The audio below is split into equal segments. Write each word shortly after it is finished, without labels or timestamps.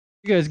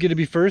You guys get to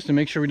be first and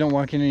make sure we don't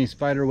walk in any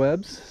spider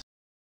webs.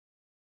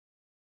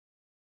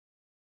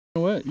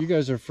 You know what? You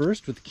guys are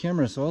first with the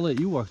camera, so I'll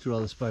let you walk through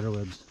all the spider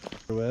webs.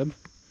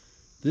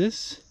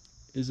 This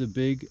is a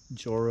big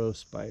Joro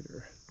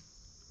spider.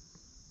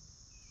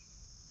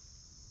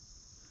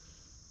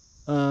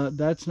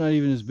 That's not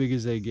even as big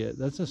as they get.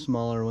 That's a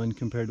smaller one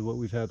compared to what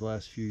we've had the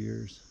last few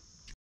years.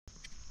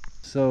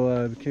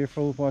 So be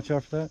careful, watch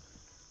out for that.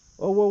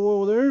 Oh, whoa,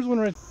 whoa, there's one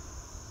right.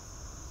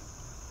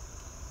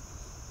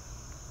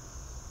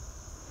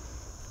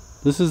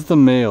 This is the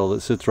male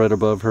that sits right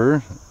above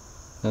her.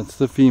 That's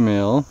the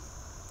female.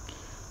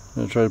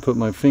 I'm gonna try to put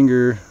my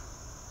finger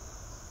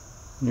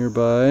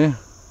nearby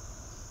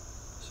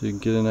so you can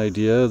get an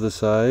idea of the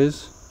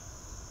size.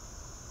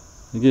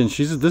 Again, this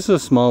is a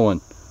small one.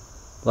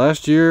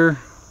 Last year,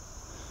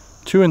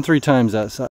 2 and 3 times that size.